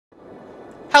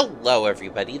Hello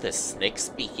everybody, this is Nick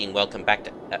speaking. Welcome back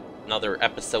to another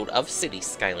episode of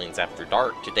Skylines After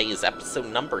Dark. Today is episode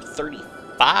number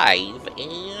 35,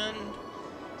 and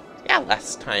yeah,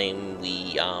 last time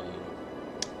we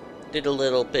did a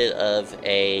little bit of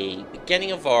a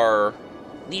beginning of our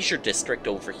leisure district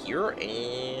over here,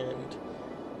 and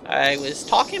I was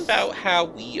talking about how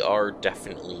we are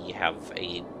definitely have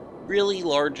a really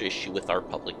large issue with our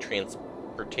public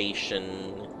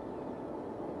transportation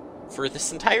for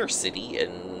this entire city,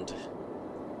 and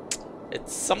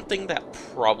it's something that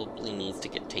probably needs to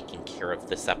get taken care of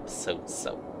this episode,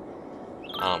 so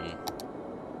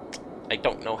I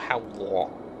don't know how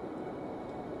long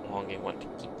I want to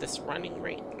keep this running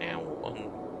right now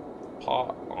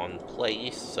on play,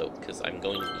 so because I'm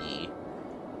going to be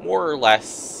more or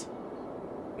less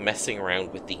messing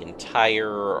around with the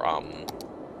entire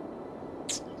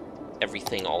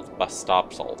everything, all the bus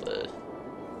stops, all the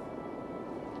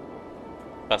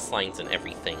bus lines and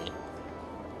everything.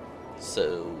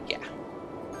 So yeah,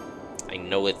 I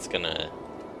know it's gonna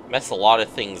mess a lot of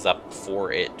things up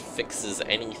before it fixes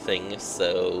anything,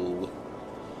 so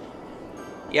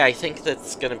yeah, I think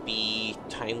that's gonna be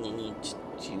time we need to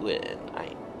do it. And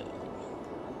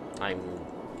I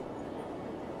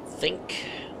think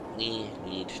we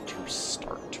need to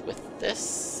start with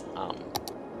this.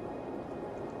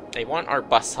 I want our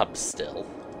bus hub still.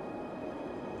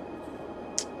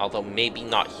 Although maybe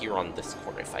not here on this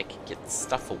corner. If I could get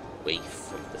stuff away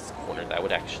from this corner, that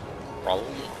would actually probably...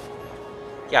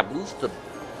 yeah, move the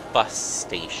bus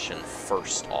station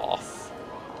first off.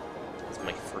 That's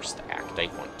my first act I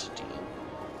want to do.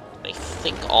 And I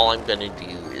think all I'm gonna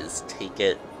do is take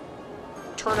it,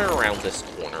 turn it around this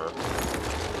corner,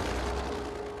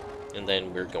 and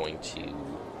then we're going to...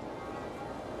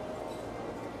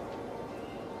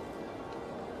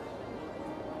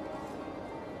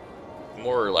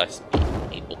 more or less be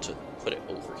able to put it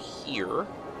over here,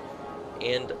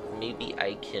 and maybe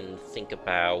I can think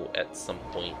about at some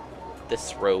point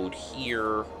this road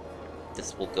here,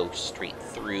 this will go straight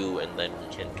through, and then we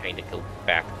can kind of go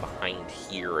back behind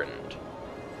here and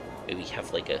maybe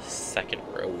have like a second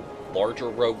road, larger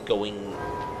road going,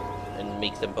 and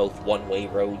make them both one-way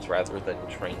roads rather than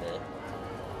trying to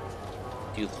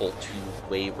do the whole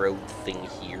two-way road thing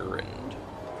here, and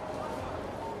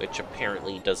which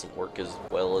apparently doesn't work as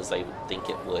well as I would think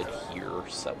it would here,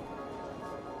 so...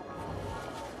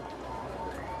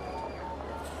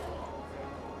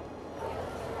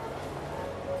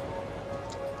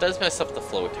 it does mess up the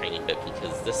flow a tiny bit,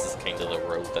 because this is kind of the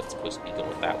road that's supposed to be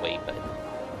going that way, but...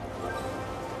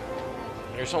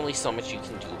 there's only so much you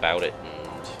can do about it,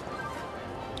 and...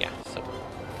 yeah, so...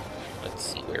 let's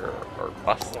see where our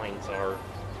bus lines are.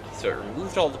 So it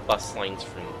removed all the bus lines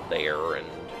from there, and...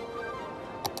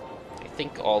 I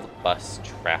think all the bus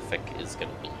traffic is going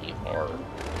to be our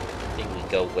thing we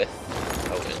go with.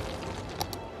 Oh,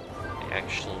 and I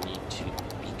actually need to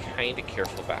be kind of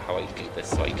careful about how I do this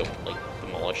so I don't, like,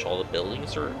 demolish all the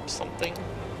buildings or something.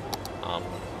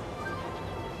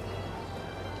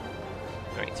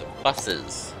 Alright, so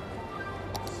buses.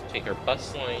 Let's take our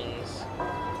bus lines.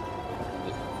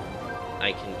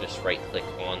 I can just right-click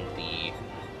on the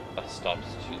bus stops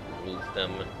to remove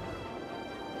them.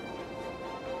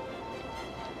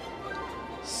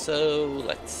 So,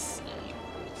 let's see,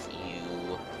 with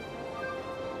you...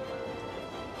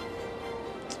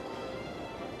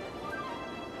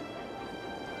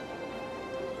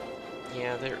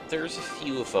 yeah, there's a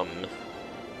few of them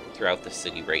throughout the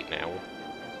city right now.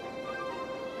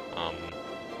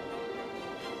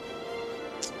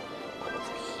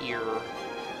 Over here...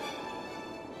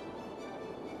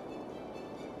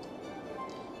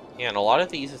 yeah, and a lot of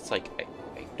these, it's like,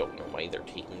 I don't know why they're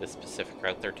taking the specific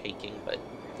route they're taking, but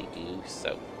they do,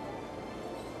 so...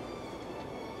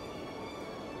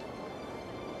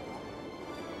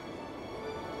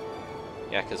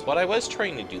 yeah, because what I was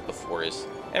trying to do before is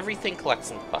everything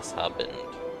collects in the bus hub, and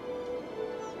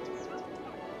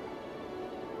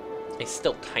I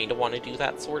still kind of want to do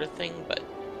that sort of thing, but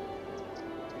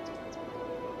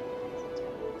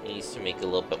it needs to make a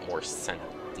little bit more sense.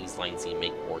 These lines need to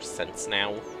make more sense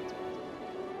now. And,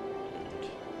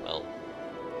 well,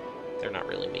 they're not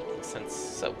really making sense,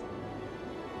 so...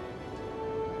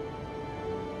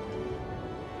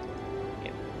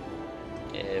 yeah.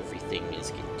 Everything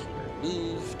is getting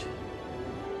removed.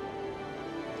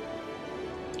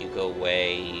 You go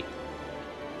away.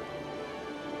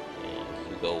 And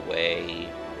you go away.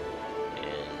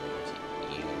 And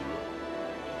you.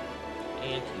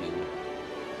 And you.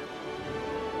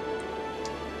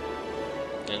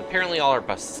 And apparently all our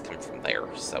buses come from there,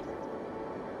 so...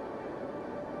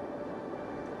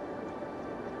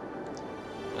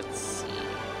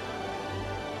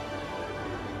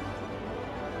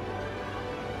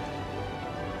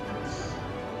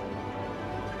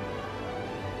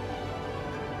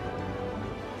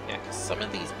 some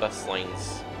of these bus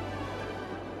lines,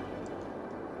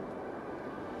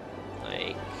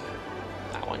 like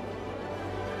that one,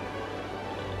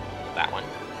 that one.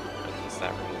 Okay, so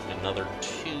that removed another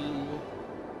 2.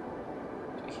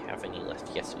 Do we have any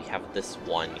left? Yes, we have this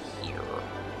one here.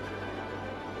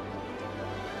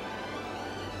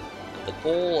 And the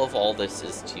goal of all this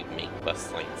is to make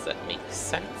bus lines that make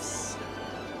sense,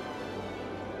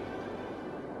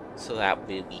 so that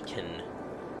way we can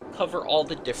cover all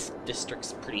the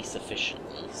districts pretty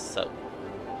sufficiently. So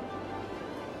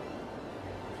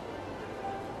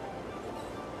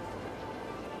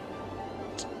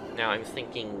now I'm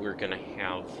thinking we're gonna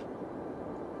have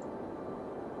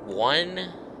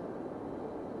one,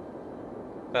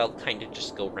 well, kind of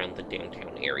just go around the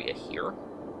downtown area here,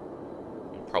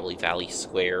 and probably Valley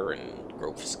Square and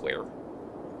Grove Square.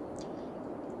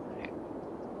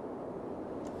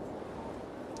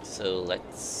 So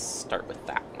let's start with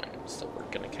that one. So we're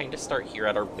gonna kind of start here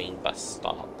at our main bus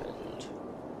stop, and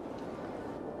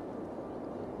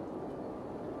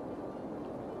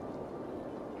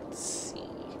let's see,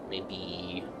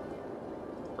 maybe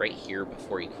right here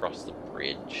before you cross the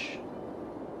bridge.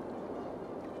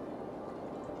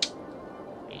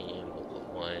 And we'll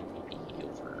put one maybe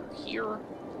over here.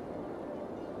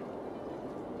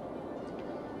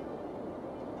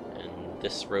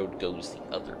 This road goes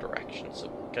the other direction, so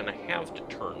we're gonna have to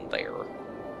turn there.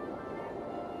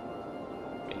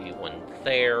 Maybe one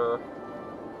there.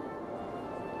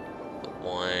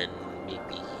 One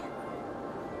maybe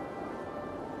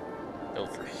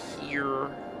over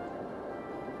here.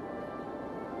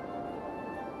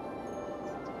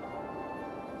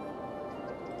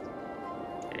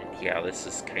 And yeah, this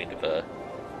is kind of a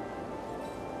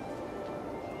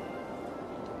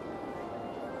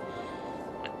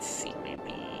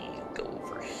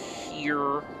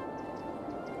here,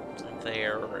 and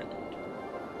there, and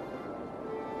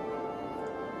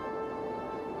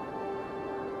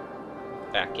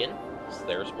back in. So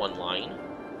there's one line.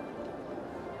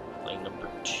 Line number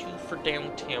 2 for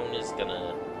downtown is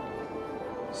gonna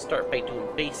start by doing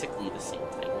basically the same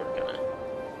thing.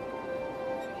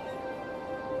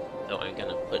 I'm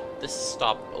gonna put this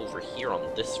stop over here on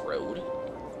this road.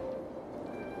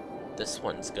 This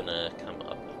one's gonna come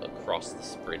up across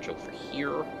this bridge over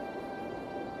here.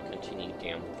 Continue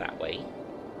down that way,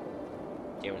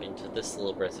 down into this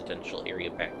little residential area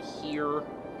back here,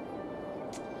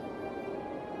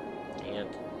 and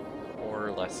more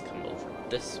or less come over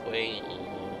this way, and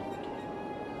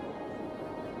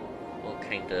we'll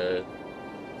kind of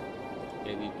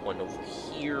maybe one over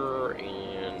here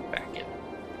and back in.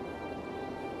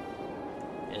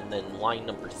 And then line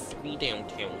number 3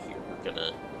 downtown here, we're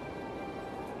gonna,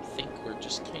 I think we're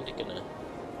just kind of gonna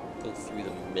go through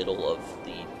the middle of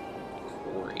the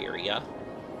core area.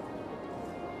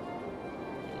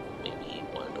 Maybe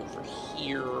one over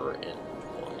here, and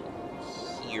one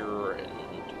here,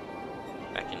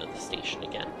 and back into the station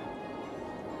again.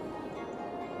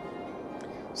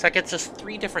 So that gets us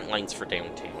 3 different lines for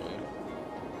downtown.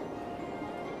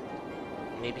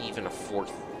 Maybe even a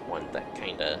 4th one that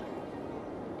kinda...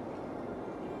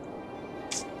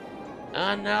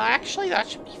 no, actually that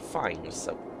should be fine.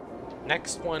 So,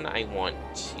 next one I want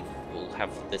to... We'll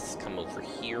have this come over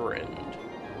here, and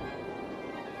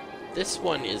this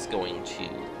one is going to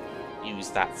use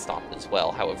that stop as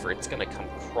well. However, it's going to come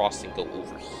across and go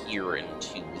over here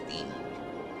into the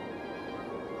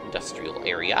industrial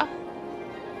area.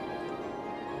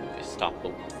 We'll stop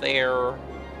over there.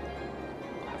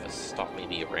 We'll have a stop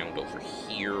maybe around over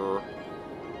here.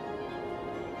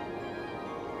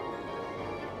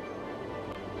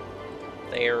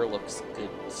 There looks a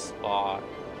good spot.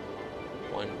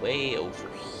 One way over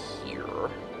here.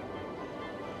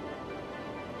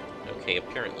 Okay,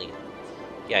 apparently...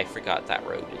 Yeah, I forgot that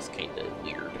road is kind of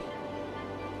weird.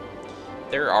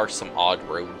 There are some odd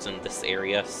roads in this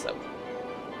area, so...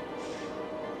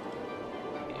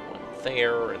 Okay, one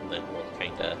there, and then we'll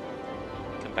kind of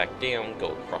come back down,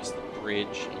 go across the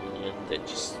bridge, and then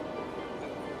just...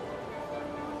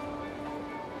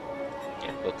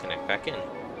 Yeah, we'll connect back in.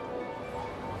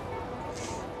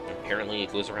 Apparently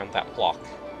it goes around that block.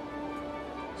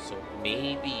 So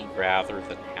maybe rather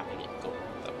than having it go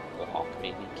around that block,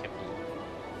 maybe can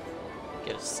we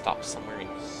get a stop somewhere in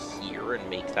here and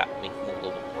make that make a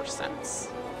little bit more sense?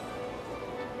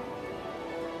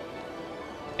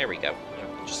 There we go.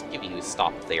 Just give you a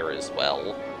stop there as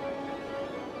well.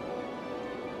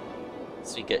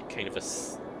 So you get kind of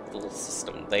a little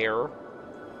system there.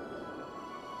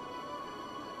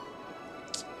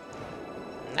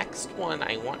 Next one,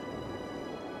 I want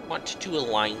want to do a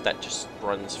line that just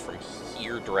runs from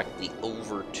here directly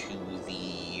over to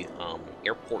the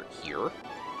airport here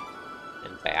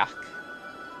and back.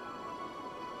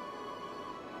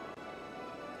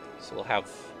 So we'll have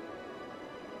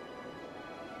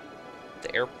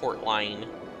the airport line,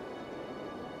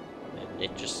 and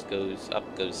it just goes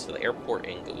up, goes to the airport,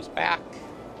 and goes back.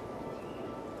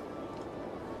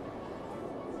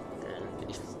 And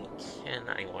if we can,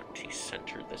 I want to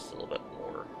center this a little bit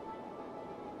more.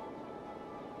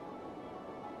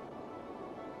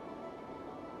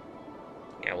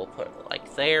 Yeah, we'll put it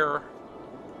like there.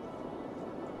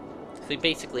 So we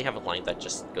basically have a line that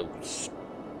just goes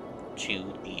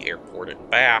to the airport and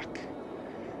back.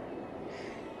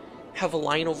 Have a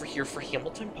line over here for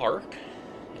Hamilton Park,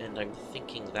 and I'm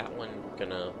thinking that one we're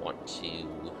gonna want to...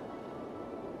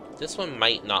 This one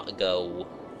might not go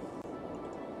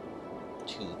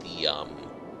to the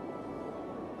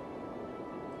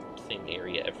same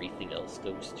area everything else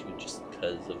goes to, just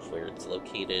because of where it's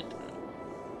located.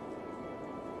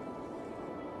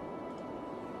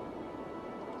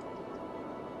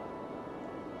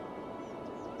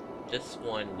 This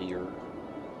one we're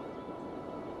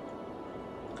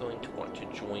going to want to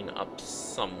join up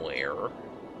somewhere.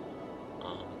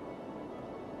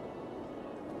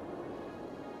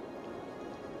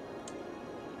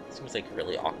 Seems like a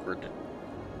really awkward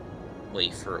way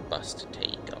for a bus to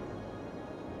take.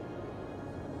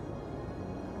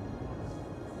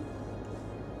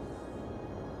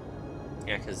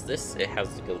 Yeah, because this, it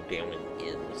has to go down and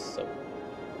in, so...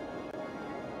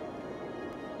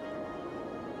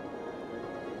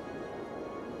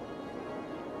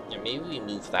 Yeah, maybe we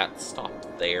move that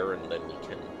stop there, and then we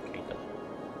can kind of...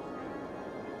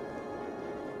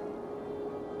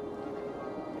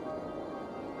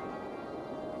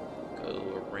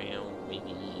 go around,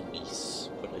 maybe we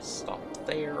put a stop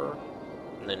there,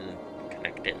 and then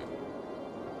connect in.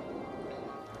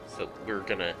 So we're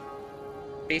gonna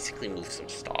basically move some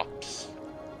stops.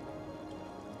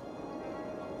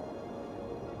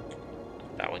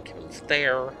 That one can move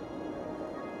there.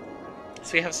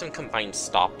 So we have some combined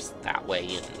stops that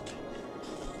way,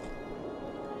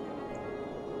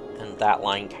 and that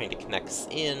line kind of connects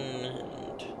in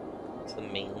and to the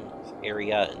main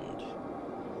area. And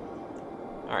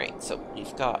alright, so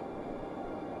we've got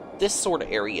this sort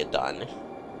of area done.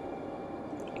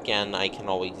 Again, I can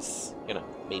always, you know,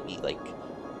 maybe like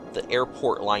the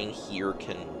airport line here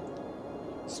can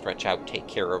stretch out, take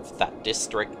care of that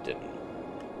district, and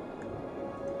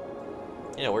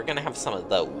you know, we're gonna have some of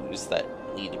those that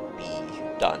need to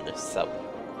be done. So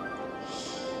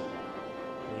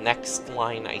next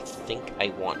line, I think I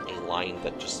want a line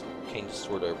that just kind of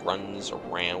sort of runs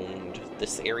around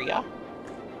this area.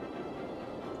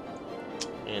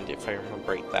 And if I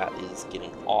remember right, that is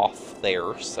getting off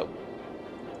there, so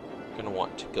I'm gonna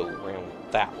want to go around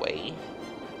that way.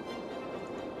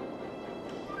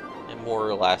 And more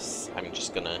or less, I'm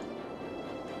just gonna,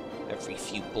 every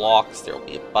few blocks, there'll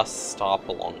be a bus stop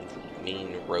along the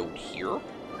main road here.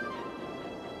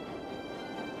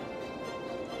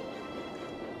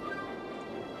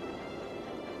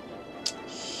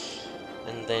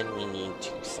 And then we need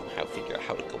to somehow figure out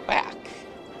how to go back.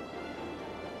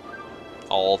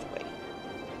 All the way.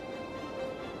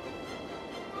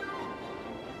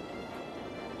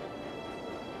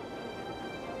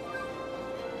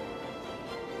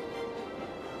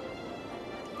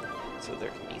 So there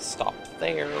can be a stop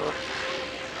there.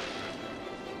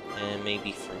 And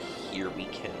maybe from here we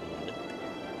can,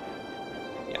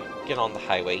 yeah, get on the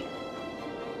highway.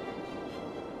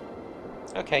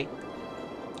 Okay.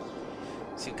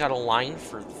 So you've got a line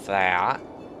for that.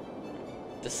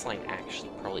 This line actually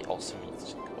probably also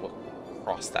needs to go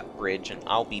across that bridge, and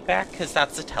I'll be back because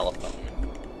that's a telephone.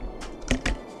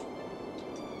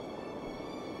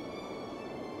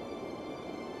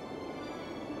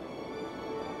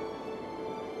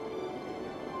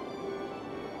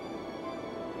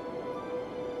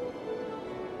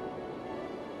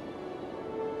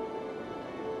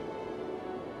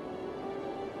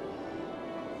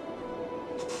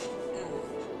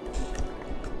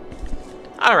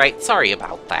 Alright, sorry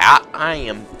about that. I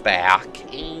am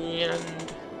back, and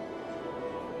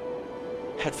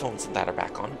headphones and that are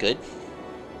back on. Good.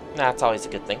 That's always a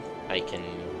good thing. I can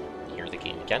hear the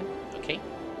game again. Okay.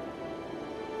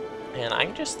 And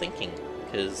I'm just thinking,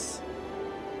 because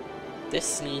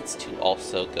this needs to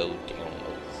also go down.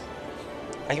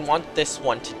 I want this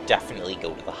one to definitely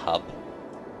go to the hub.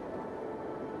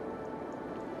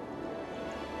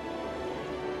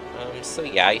 So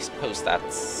yeah, I suppose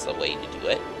that's a way to do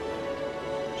it.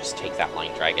 Just take that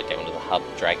line, drag it down to the hub,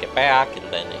 drag it back,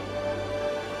 and then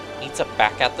it meets up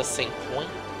back at the same point.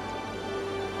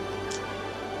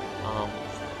 Um,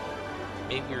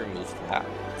 maybe remove that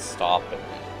stop and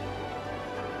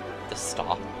this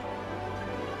stop.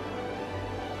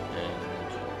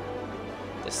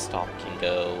 And this stop can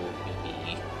go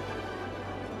maybe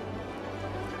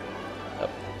up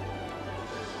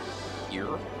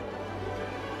here.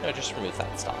 No, just remove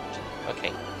that stop.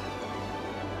 Okay.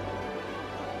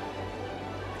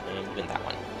 And even that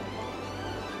one.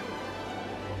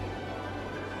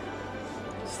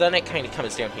 So then it kind of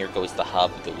comes down here, goes the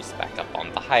hub, goes back up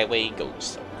on the highway,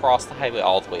 goes across the highway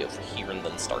all the way over here, and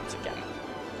then starts again.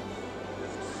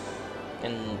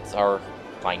 And our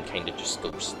line kind of just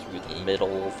goes through the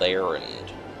middle there,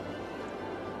 and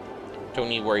don't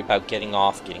need to worry about getting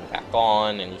off, getting back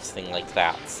on, anything like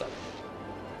that, so.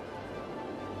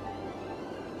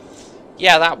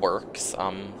 Yeah, that works.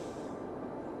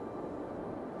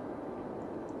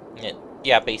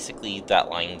 Yeah, basically that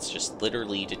line's just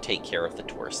literally to take care of the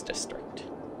tourist district.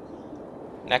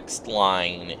 Next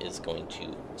line is going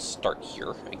to start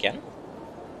here again.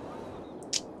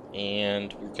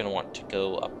 And we're going to want to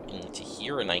go up into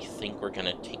here, and I think we're going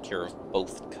to take care of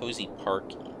both Cozy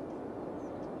Park,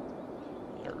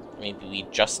 or maybe we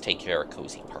just take care of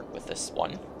Cozy Park with this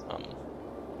one.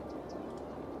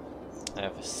 I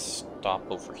have a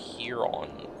stop over here on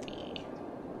the...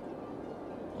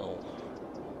 Oh...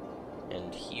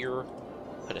 And here,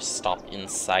 put a stop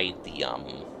inside the,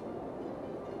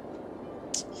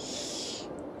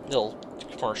 little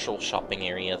commercial shopping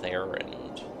area there,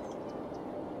 and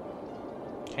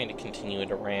kind of continue it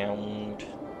around.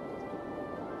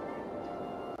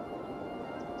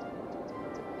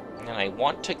 And I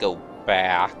want to go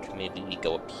back. Maybe we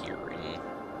go up here and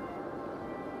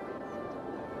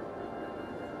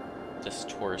this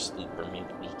tourist loop, or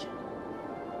maybe we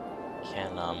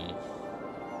can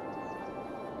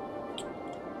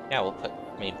yeah, we'll put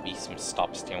maybe some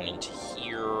stops down into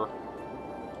here.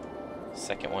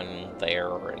 Second one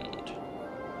there, and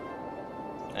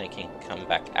I can come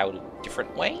back out a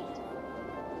different way.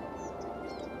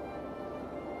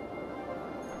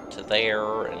 To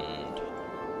there, and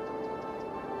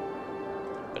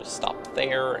put a stop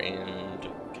there, and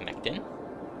connect in.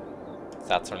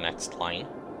 That's our next line.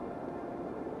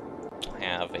 I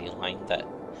have a line that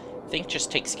I think just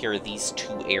takes care of these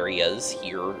two areas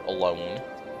here alone.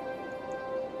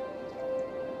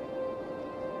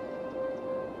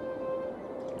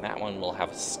 That one will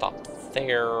have a stop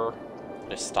there,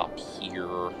 a stop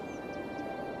here.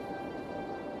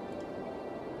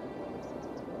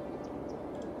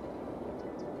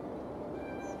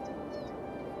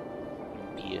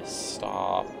 Be a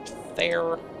stop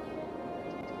there.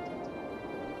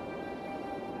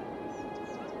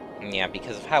 And yeah,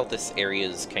 because of how this area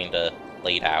is kind of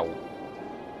laid out,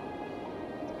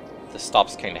 the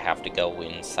stops kind of have to go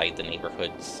inside the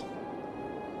neighborhoods.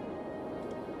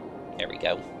 There we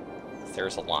go.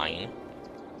 There's a line.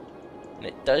 And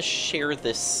it does share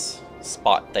this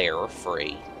spot there for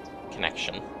a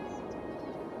connection.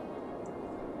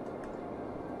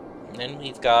 And then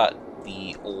we've got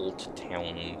the old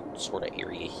town sort of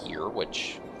area here,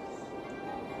 which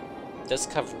does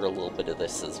cover a little bit of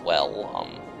this as well.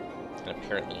 And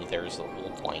apparently there's an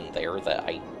old line there that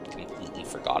I completely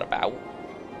forgot about.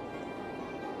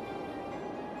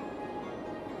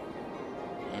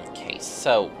 Okay,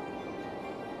 so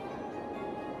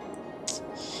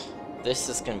this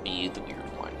is going to be the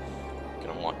weird one. I'm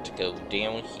going to want to go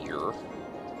down here,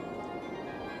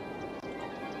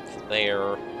 to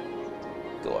there,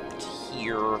 go up to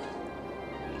here.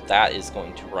 That is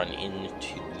going to run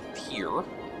into here,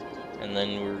 and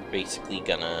then we're basically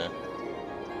going to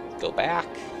go back.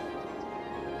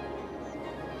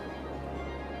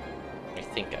 I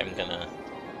think I'm going to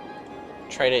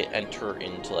try to enter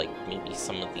into, like, maybe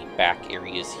some of the back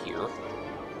areas here.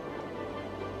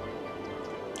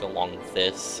 Along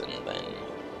this, and then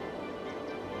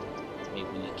maybe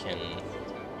we can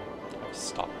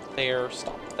stop there,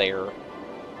 so you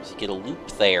get a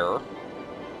loop there.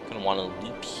 Gonna want to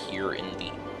loop here in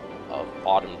the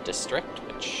bottom district,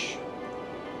 which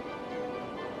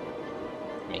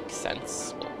makes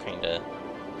sense. We'll kind of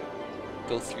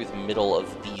go through the middle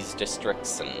of these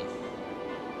districts and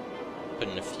put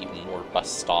in a few more bus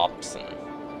stops and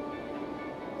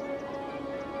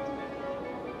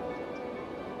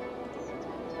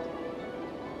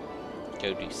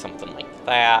go do something like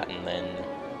that, and then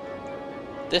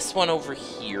this one over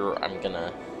here, I'm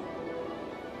gonna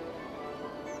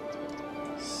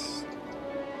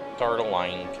start a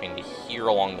line kind of here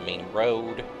along the main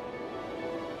road,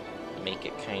 make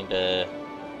it kind of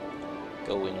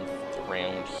go in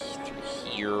around through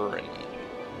here, and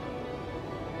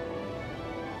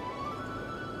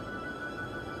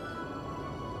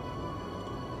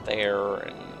there,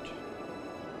 and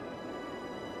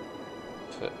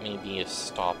put maybe a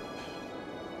stop.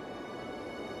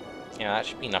 Yeah, that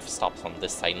should be enough stops on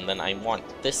this side, and then I want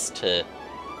this to...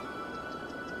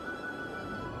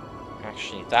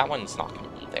 Actually, that one's not going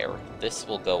to be there. This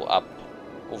will go up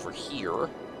over here.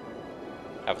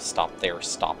 Have a stop there,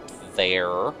 stop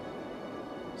there.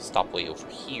 Stop way over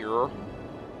here.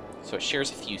 So it shares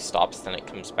a few stops, then it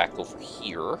comes back over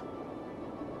here.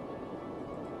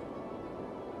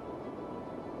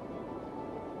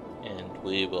 And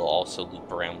we will also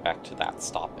loop around back to that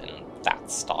stop and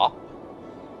that stop.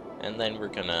 And then we're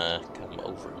gonna come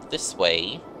over this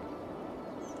way.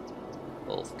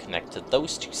 We'll connect to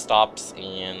those two stops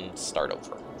and start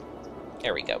over.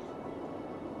 There we go.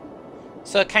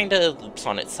 So it kind of loops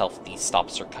on itself. These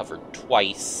stops are covered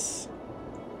twice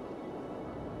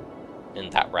in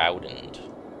that route, and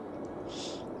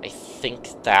I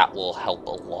think that will help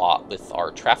a lot with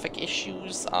our traffic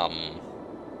issues, at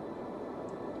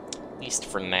least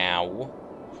for now.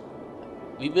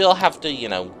 We will have to, you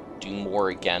know, do more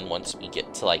again once we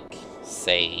get to, like,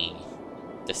 say,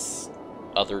 this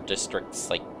other districts,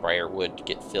 like Briarwood,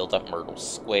 get filled up, Myrtle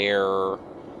Square,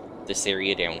 this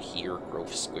area down here,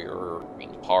 Grove Square,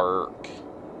 Green Park.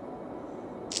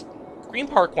 Green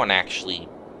Park one, actually,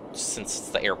 since it's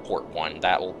the airport one,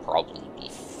 that will probably be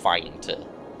fine to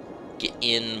get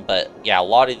in, but yeah, a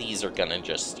lot of these are gonna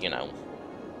just, you know,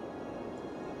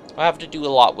 I'll have to do a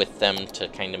lot with them to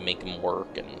kind of make them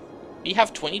work, and we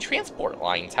have 20 transport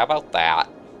lines, how about that?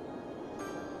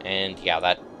 And yeah,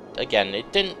 that, again,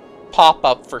 it didn't pop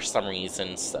up for some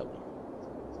reason, so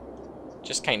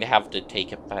just kind of have to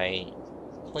take it by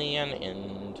plan,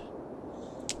 and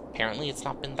apparently it's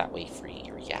not been that way for a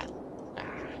year yet.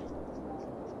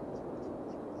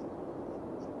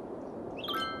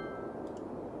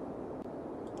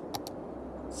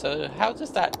 So how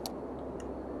does that...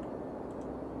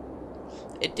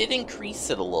 It did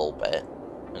increase it a little bit,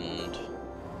 and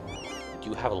we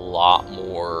do have a lot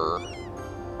more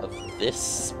of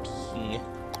this being...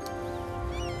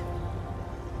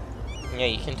 Yeah,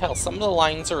 you can tell some of the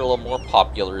lines are a little more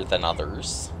popular than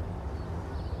others.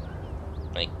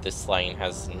 Like, this line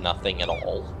has nothing at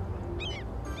all.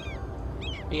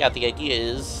 But yeah, the idea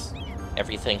is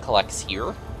everything collects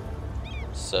here.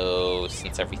 So,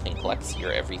 since everything collects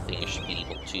here, everything should be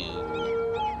able to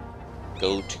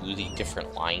go to the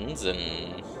different lines,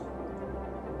 and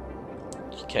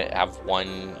you can have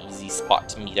one easy spot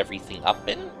to meet everything up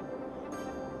in.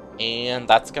 And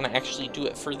that's going to actually do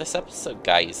it for this episode,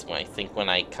 guys. I think when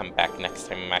I come back next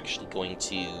time, I'm actually going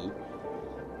to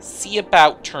see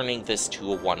about turning this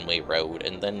to a one-way road,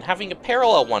 and then having a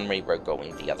parallel one-way road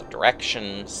going the other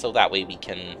direction, so that way we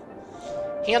can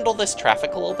handle this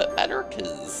traffic a little bit better,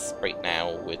 because right now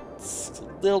it's a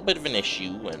little bit of an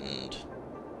issue, and...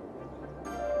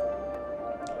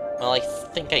 Well, I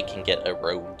think I can get a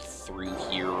road through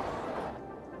here.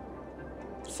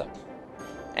 So...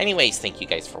 Anyways, thank you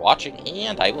guys for watching,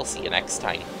 and I will see you next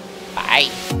time. Bye!